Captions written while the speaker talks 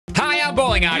I'm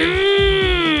Bowling Otter.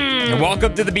 And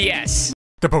welcome to the BS.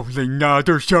 The Bowling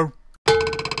Otter Show.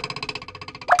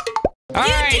 Do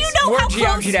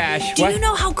you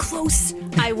know how close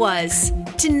I was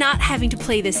to not having to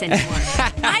play this anymore?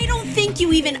 I don't think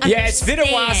you even understand. Yeah, it's been a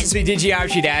while since we did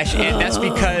Geometry Dash, and that's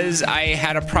because I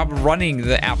had a problem running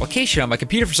the application on my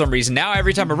computer for some reason. Now,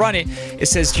 every time I run it, it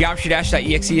says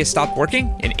geometrydash.exe has stopped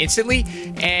working, and instantly.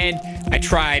 And I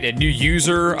tried a new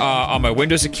user on my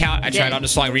Windows account. I tried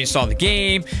uninstalling, reinstalling the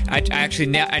game. I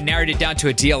narrowed it down to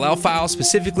a DLL file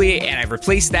specifically, and I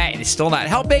replaced that, and it's still not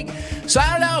helping. So I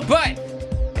don't know, but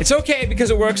it's okay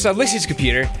because it works on Lissy's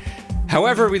computer.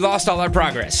 However, we lost all our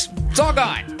progress. It's all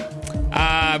gone.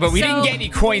 But we didn't get any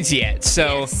coins yet,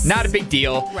 so not a big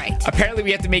deal. Right. Apparently,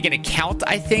 we have to make an account,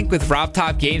 I think, with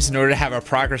RobTop Games in order to have our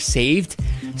progress saved.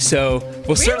 So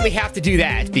we'll certainly have to do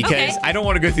that because I don't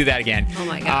want to go through that again. Oh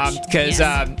my gosh. Because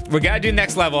we got to do the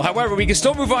next level. However, we can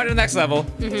still move on to the next level,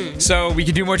 so we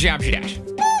can do more Geometry Dash.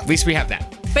 At least we have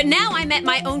that. But now I'm at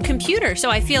my own computer, so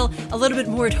I feel a little bit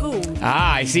more at home.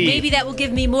 Ah, I see. Maybe that will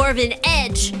give me more of an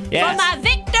edge for my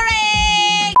victory!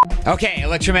 Okay,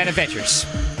 ELECTROMAN Adventures.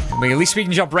 At least we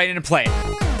can jump right in and play it.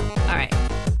 All right.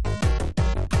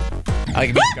 I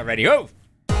like the music already. Oh!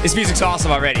 This music's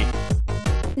awesome already.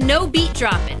 No beat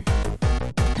dropping.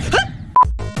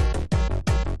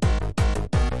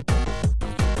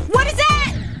 What is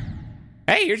that?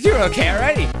 Hey, you're doing okay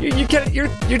already. You're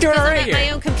doing all right here. I'm at my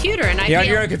own computer, and You're on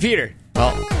your own computer.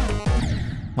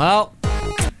 Well,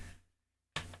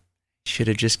 should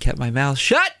have just kept my mouth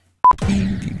shut.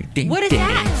 What is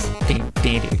that?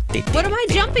 What am I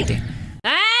jumping?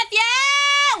 Matthew!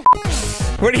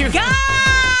 What are you? God!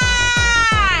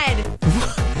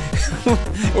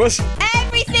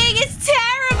 Everything is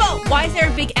terrible. Why is there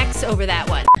a big X over that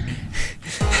one?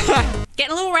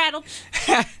 Getting a little rattled.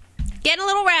 Getting a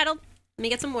little rattled. Let me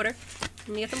get some water.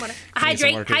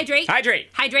 Hydrate.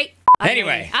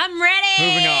 Anyway. I'm ready.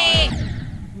 Moving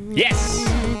on. Yes.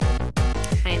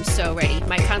 I am so ready.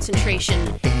 My concentration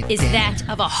is that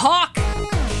of a hawk.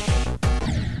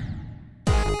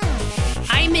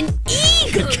 I'm an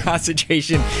eagle. Your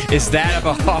concentration is that of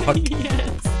a hawk.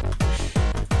 Yes.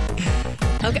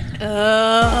 Okay.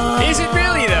 Is it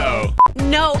really though?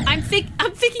 No, I'm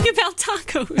thinking about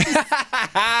tacos.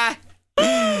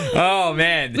 Oh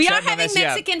man. We are having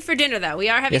Mexican for dinner though. We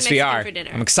are having Mexican for dinner.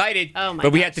 I'm excited. Oh my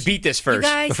But we gosh. have to beat this first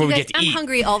before we get to I'm eat. I'm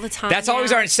hungry all the time. That's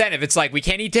always our incentive. It's like we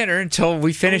can't eat dinner until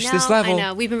we finish this level. I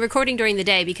know. We've been recording during the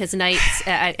day because nights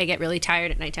I get really tired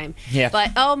at nighttime. Yeah.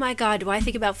 But oh my God, do I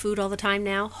think about food all the time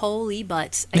now? Holy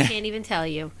butts! I can't even tell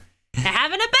you.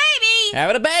 Having a baby.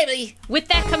 Having a baby. With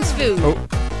that comes food. Oh.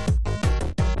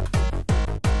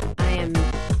 I am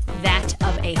that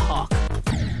of a hawk.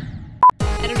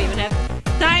 I don't even have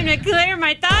time to clear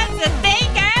my thoughts to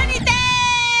think or anything!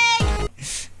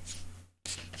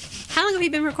 How long have we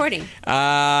been recording?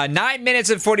 9 minutes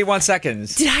and 41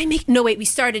 seconds. Did I make... No, wait, we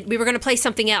were going to play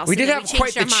something else. We did have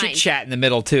quite the chit-chat in the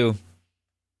middle, too.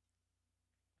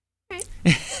 All right.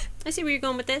 I see where you're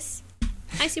going with this.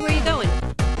 I see where you're going.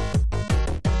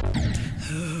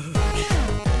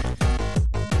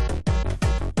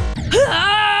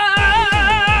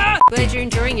 Glad you're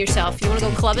enjoying yourself. You want to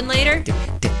go clubbing later?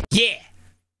 Yeah.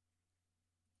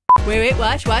 Wait,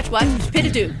 watch.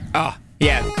 Pit-a-doo. Oh,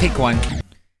 yeah, pick one. I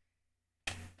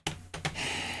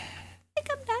think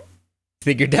I'm done.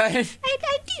 Think you're done?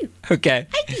 I do. Okay.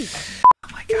 I do. Oh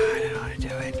my God, I don't want to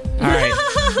do it.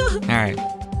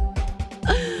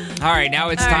 All right, now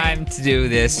it's time to do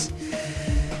this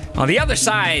on the other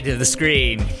side of the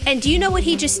screen. And do you know what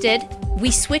he just did?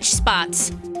 We switched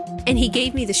spots, and he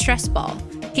gave me the stress ball.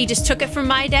 He just took it from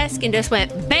my desk and just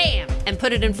went BAM and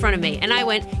put it in front of me. And I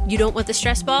went, you don't want the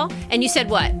stress ball? And you said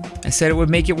what? I said it would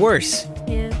make it worse.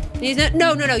 Yeah. You said,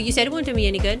 no. You said it wouldn't do me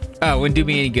any good. Oh, it wouldn't do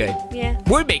me any good. Yeah.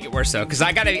 Would make it worse though, because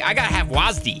I gotta have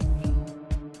WASD.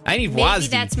 I need WASD. Maybe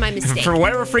that's my mistake. For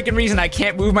whatever freaking reason, I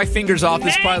can't move my fingers off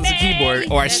this part of the keyboard,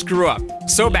 or I screw up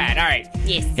so bad. All right.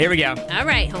 Yes. Here we go. All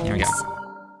right, Holmes. Here we go.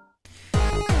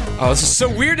 Oh, this is so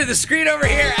weird to the screen over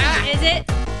here. Ah! Is it?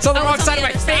 It's on the wrong side of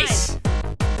my face.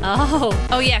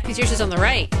 Oh yeah, because yours is on the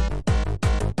right.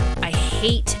 I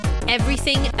hate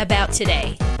everything about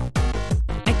today.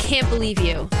 I can't believe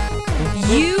you.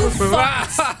 You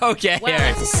fucked. Okay. Wow,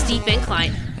 that's a steep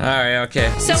incline. All right.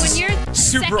 Okay. So when you're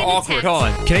super awkward. Hold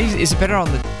on. Can I? Is it better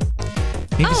on the?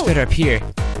 Maybe it's better up here.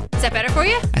 Is that better for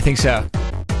you? I think so.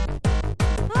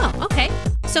 Oh, okay.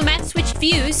 So Matt switched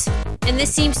views, and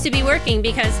this seems to be working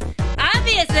because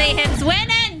obviously him's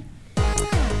winning.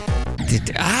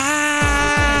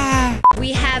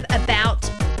 We have about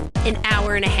an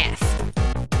hour and a half,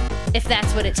 if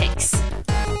that's what it takes.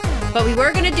 But we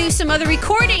were going to do some other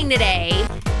recording today,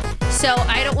 so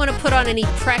I don't want to put on any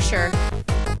pressure.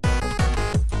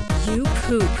 You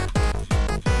poop.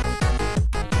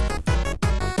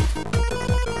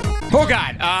 Oh,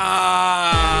 God.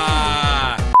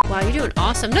 Wow, you're doing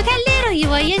awesome. Look how little you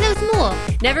are. You're so small.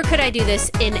 Never could I do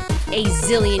this in a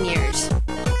zillion years.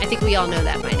 I think we all know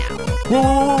that by now.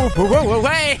 Whoa, whoa, whoa, whoa,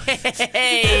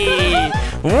 hey!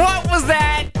 What was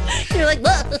that? You're like,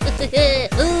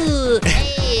 ooh,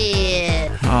 hey.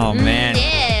 Oh, man.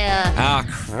 Yeah. Oh,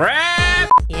 crap!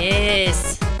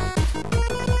 Yes.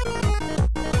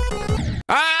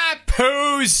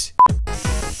 Poos!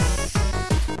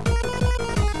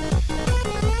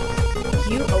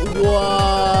 You,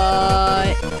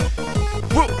 what?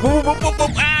 Whoa, whoa, whoa, whoa, whoa.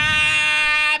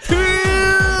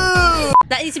 Poo!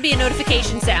 That needs to be a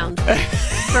notification sound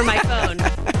for my phone.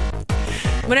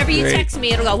 Whenever you text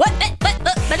me, it'll go, what,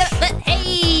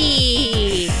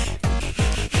 hey!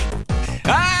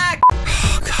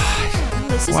 Oh, God. Oh,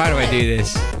 this is Why do I good. do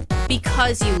this?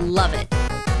 Because you love it.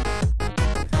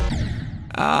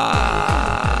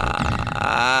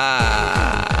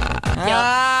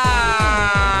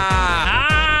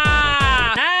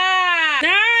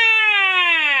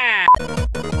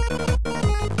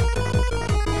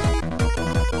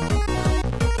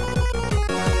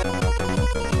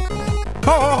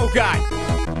 Oh, God.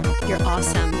 You're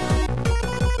awesome.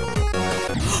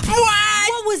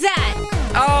 What was that?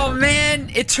 Oh, man.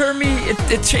 It turned me...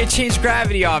 It changed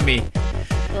gravity on me.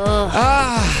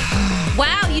 Ugh.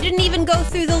 Wow, you didn't even go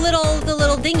through the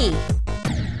little dinghy.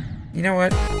 You know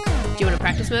what? Do you want to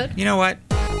practice mode? You know what?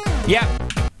 Yep.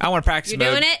 I want to practice You're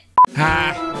mode. doing it? Oh,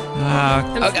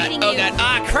 God. feeding Oh, you. God.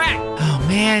 Ah, crap. Oh,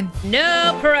 man.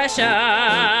 No pressure.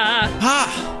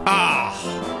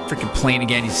 Freaking plane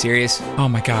again. You serious? Oh,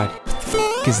 my God. What the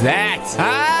f*** is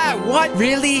that? What?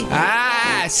 Really?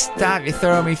 Stop. You're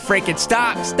throwing me freaking...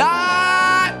 Stop.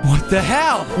 What the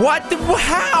hell? What the...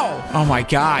 How? Oh, my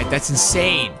God. That's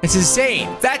insane. That's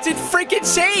insane. That's freaking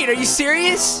insane. Are you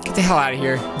serious? Get the hell out of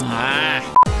here.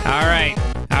 All right.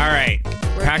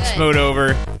 We're Practice good. mode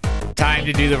over. Time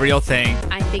to do the real thing.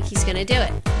 I think he's going to do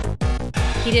it.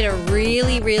 He did a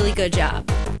really, really good job.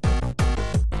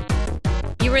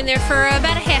 You were in there for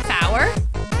about a half hour.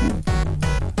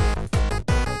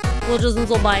 We'll just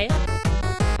little by it.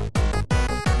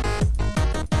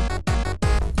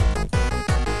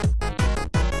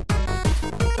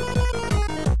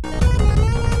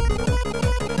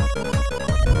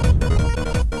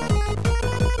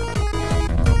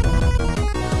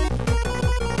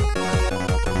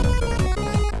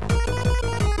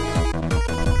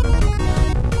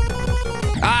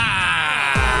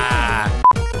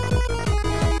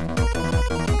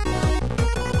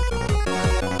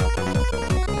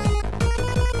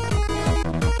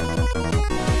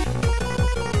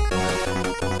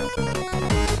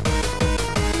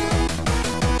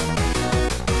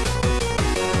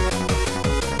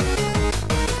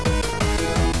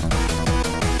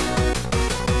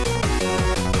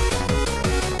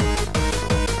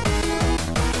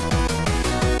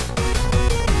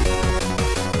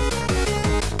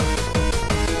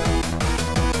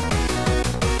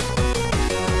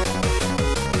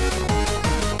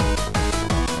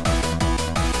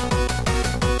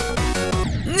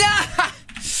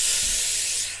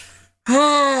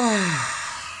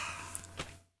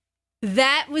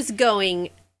 That was going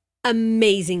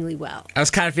amazingly well. I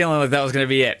was kind of feeling like that was going to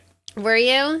be it. Were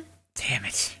you? Damn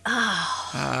it.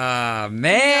 Oh, Man. no,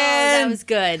 that was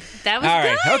good. That was All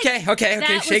right. good. Okay.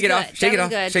 That Shake was it off. good. Shake it That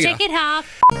off. was good. Shake it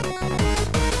off.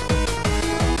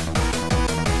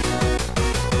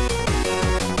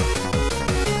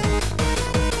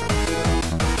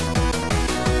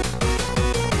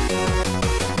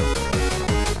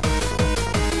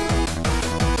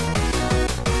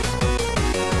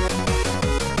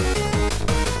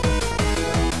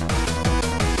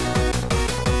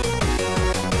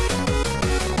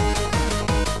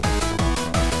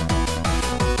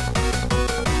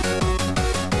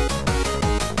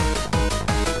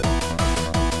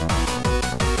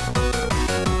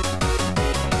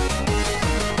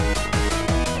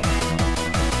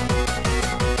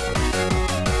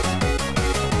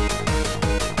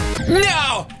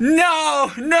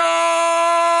 No!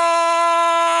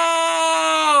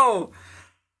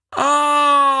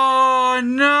 Oh,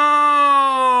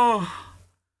 no!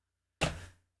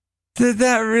 Did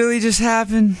that really just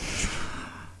happen?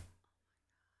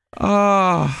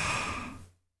 Oh.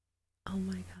 Oh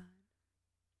my God.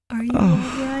 Are you all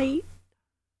right?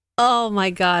 Oh my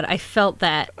God. I felt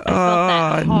that. I felt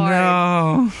that hard.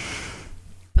 No.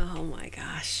 Oh my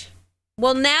gosh.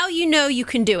 Well, now you know you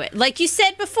can do it. Like you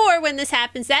said before, when this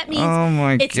happens, that means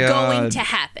it's going to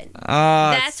happen.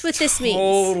 That's what this means.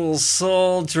 Total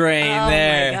soul drain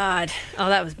there. Oh, my God. Oh,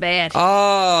 that was bad.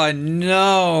 Oh,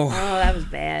 no. Oh, that was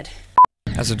bad.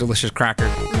 That's a delicious cracker.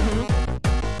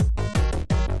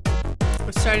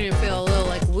 I'm starting to feel a little,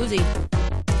 like, woozy.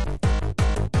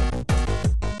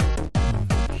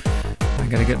 I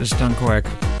gotta get this done quick.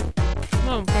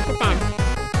 Oh, take your time.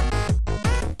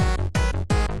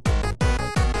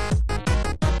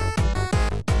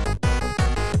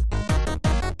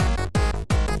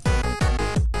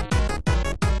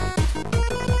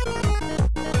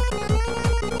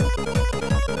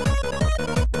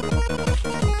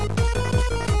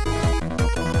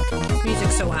 This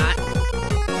music's so hot.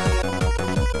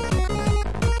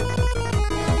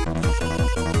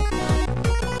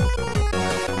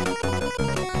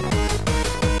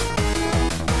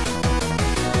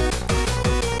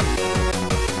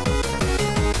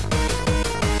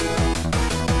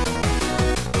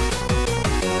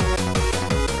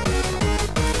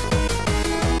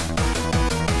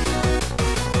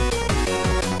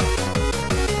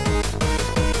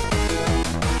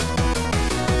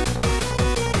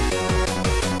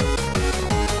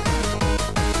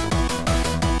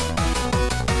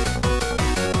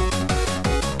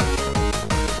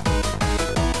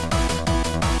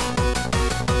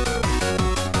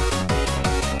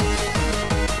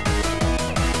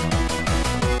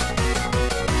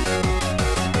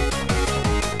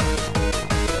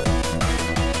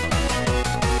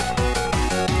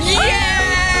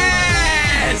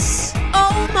 Yes!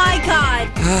 Oh my God.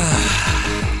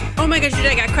 Oh my gosh,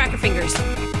 I got cracker fingers.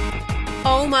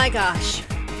 Oh my gosh.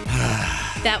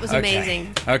 That was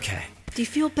amazing. Okay. Do you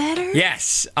feel better?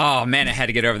 Yes. Oh, man, I had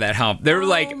to get over that hump. There were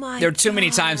there were too many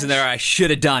times in there I should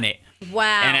have done it.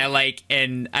 Wow.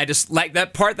 And I just like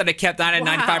that part that I kept on at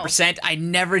 95%. I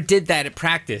never did that at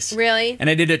practice. Really? And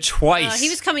I did it twice. He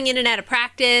was coming in and out of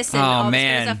practice and all this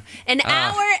kind of stuff. An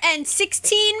hour and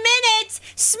 16 minutes.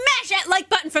 Smash that like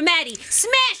button for Maddie.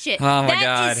 Smash it. Oh, my that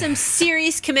God. That is some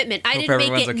serious commitment. I didn't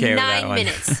make it okay 9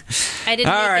 minutes. I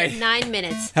didn't make it 9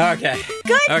 minutes. Okay.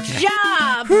 Good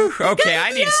job. Whew. Okay, I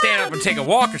need to stand up and take a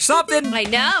walk or something. I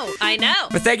know.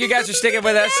 But thank you guys for sticking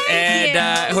with us. Thank you.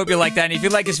 I hope you like that. And if you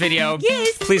like this video,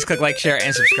 please click like, share,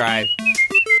 and subscribe.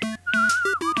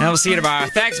 And we'll see you tomorrow.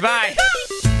 Thanks, bye.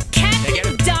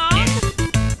 Captain Dong.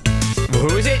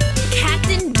 Who is it?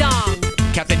 Captain Dong.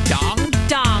 Captain Dong?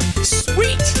 Dong.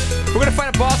 Sweet! We're gonna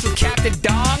fight a boss with Captain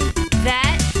Dong?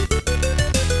 That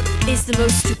is the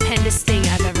most stupendous thing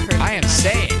I've ever heard. I am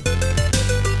saying.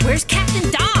 Where's Captain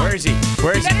Dong? Where is he?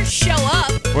 Where is he? Better show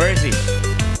up. Where is he?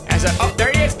 Oh,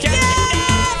 there he is, Captain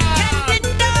Dong!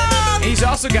 Captain Dong! And he's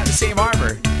also got the same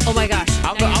armor. Oh my gosh.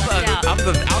 I'm the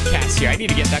outcast here. I need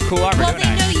to get that cool armor, Well, don't they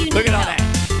I? know you Look need at all help.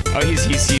 that. Oh, he's